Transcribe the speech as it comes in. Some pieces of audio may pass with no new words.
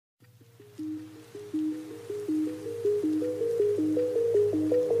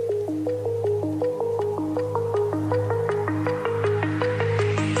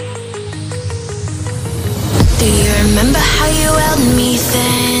you held me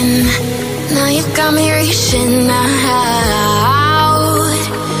then. Now you got me reaching out.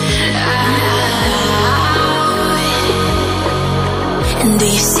 And do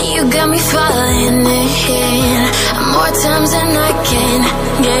you see you got me falling in more times than I can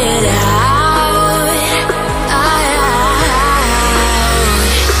get out.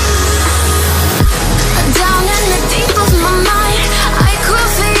 Down in the deep of my mind, I crawl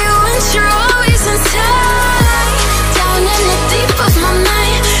for you and you're always inside. Down in the deep of my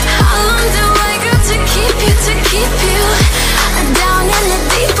mind, how long do I got to keep you, to keep you? Down in the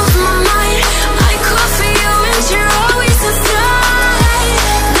deep of my mind, I crawl for you and you're always inside.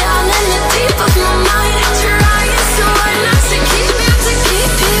 Down in the deep of my mind, trying so hard not to keep you, to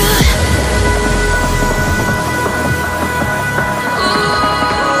keep you.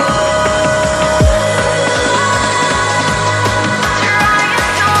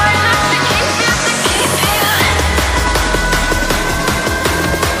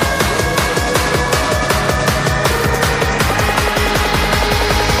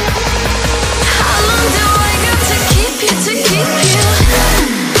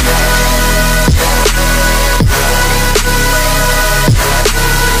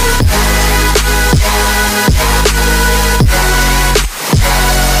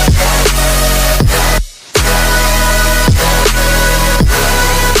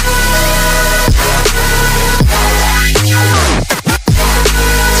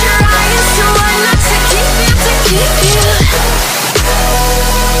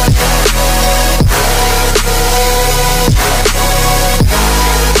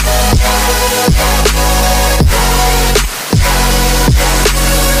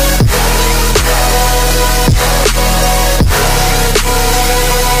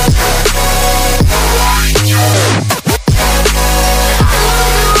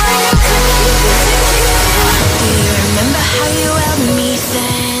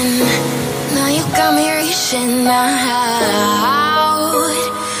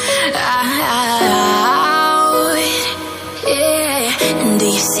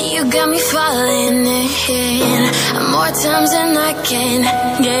 Times and I can't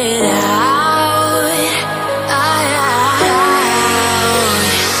get out.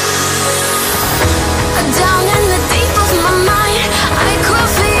 Down in the deep of my mind, I crawl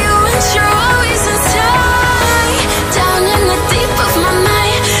for you and you're always inside. Down in the deep of my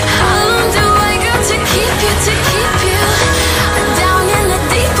mind, how long do I got to keep you, to keep you? Down in the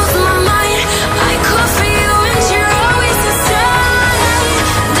deep of my mind, I crawl for you and you're always inside.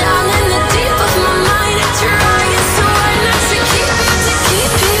 Down in the deep of my mind, trying so hard not to keep you, to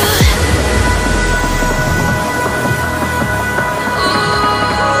keep you.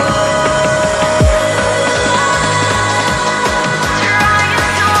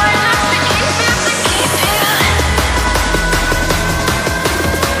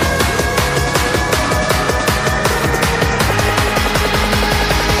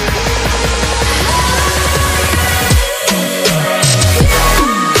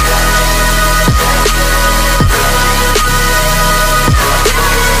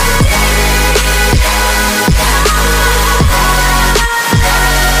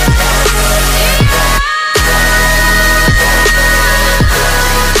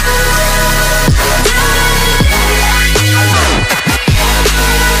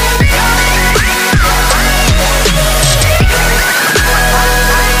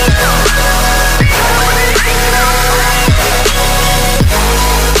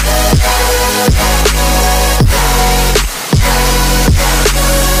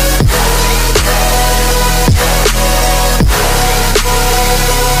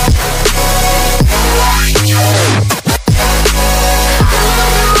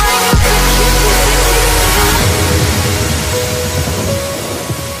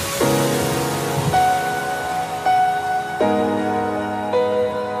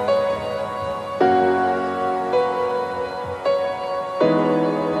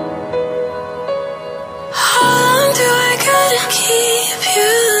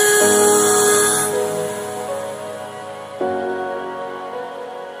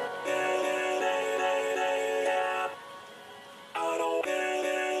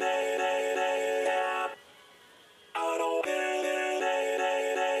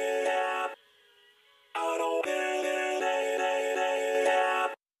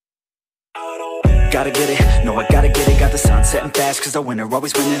 Gotta get it, no I gotta get it. Got the sun setting fast, cause the winner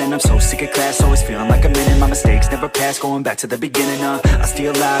always winning. And I'm so sick of class, always feeling like I'm in it. My mistakes never pass, going back to the beginning. I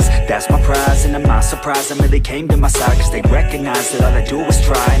steal lies, that's my prize. And I'm not surprised, I really came to my side, cause they recognize that all I do is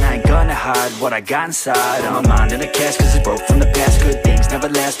try. And I ain't gonna hide what I got inside. I'm a mind in a cast, cause it's broke from the past. Good things never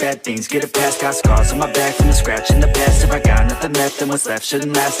last, bad things get it past. Got scars on my back from the scratch in the past. If I got nothing left, then what's left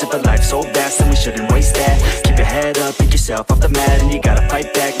shouldn't last. If a life's so vast, then we shouldn't waste that. Keep your head up, pick yourself off the mat. And you gotta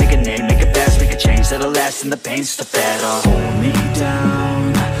fight back, make a name, make it fast. Make a change that'll last, and the pain's just a fad. Hold me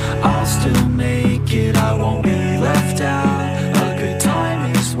down, I'll still make it. I won't be left out. A good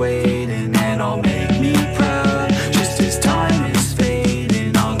time is waiting, and I'll make me proud. Just as time is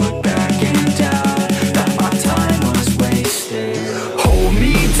fading, I'll look back and doubt that my time was wasted. Hold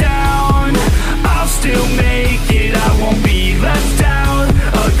me down, I'll still make it. I won't be left out.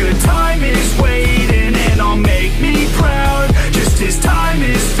 A good time is waiting, and I'll make me proud. Just as time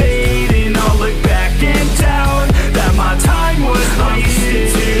is fading, I'll look back and doubt that my time was wasted. I'm here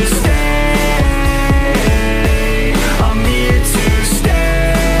to stay, I'm here to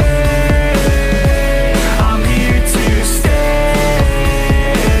stay, I'm here to stay,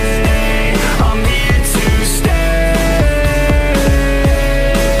 I'm here to stay.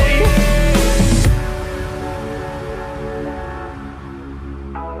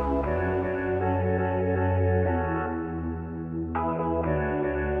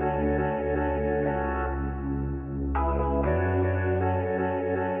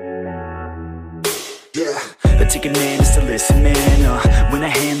 Yeah, the ticket man is to listen, man. Win a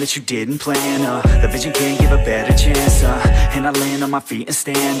hand that you didn't plan. The vision can't give a better chance. And I land on my feet and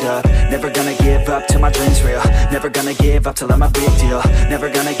stand up. Never gonna give up till my dreams real. Never gonna give up till I'm a big deal. Never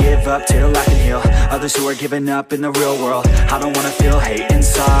gonna give up till I can heal others who are giving up in the real world. I don't wanna feel hate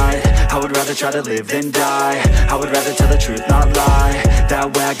inside. I would rather try to live than die. I would rather tell the truth, not lie.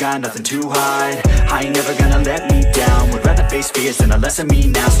 That way I got nothing to hide. I ain't never gonna let me down. Would rather face fears than a less of me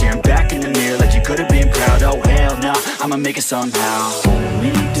now. Staring back in the mirror like you could've been proud. Oh hell no, I'ma make it somehow. Hold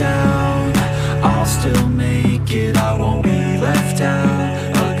me down, I'll still make it. I won't be left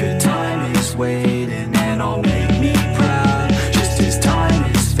out. A good time is waiting, and I'll make me proud. Just as time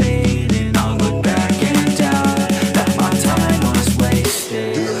is fading, I'll look back and doubt that my time was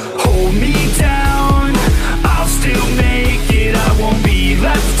wasted. Hold me down, I'll still make it. I won't be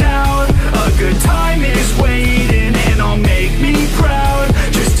left out. A good time is waiting, and I'll make me proud.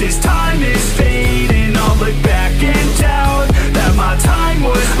 Just as time is fading, I'll look back and doubt that my time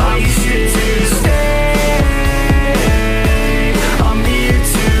was wasted. I'm here to stay, I'm here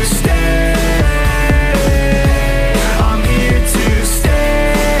to stay, I'm here to stay,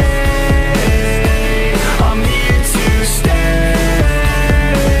 I'm here to stay.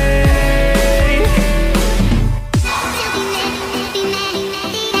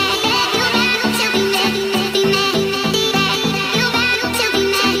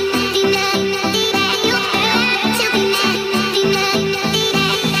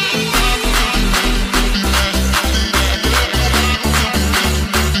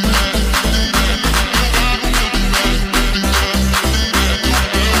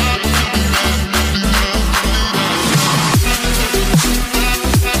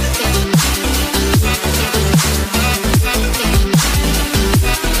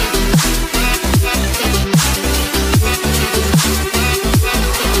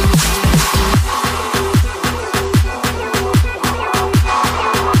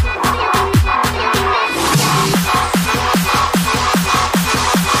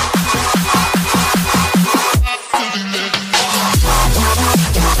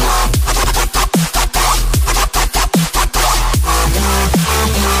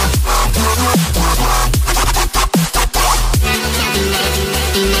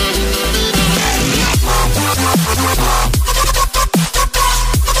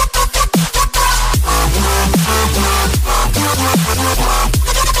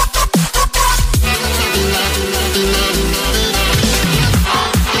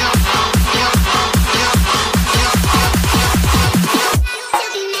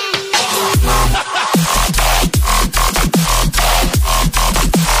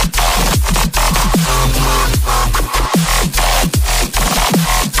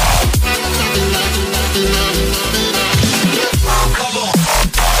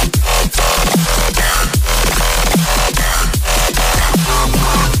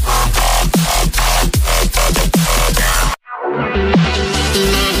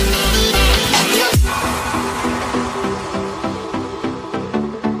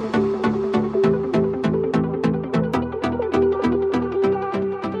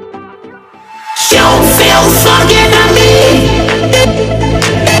 Don't feel fucking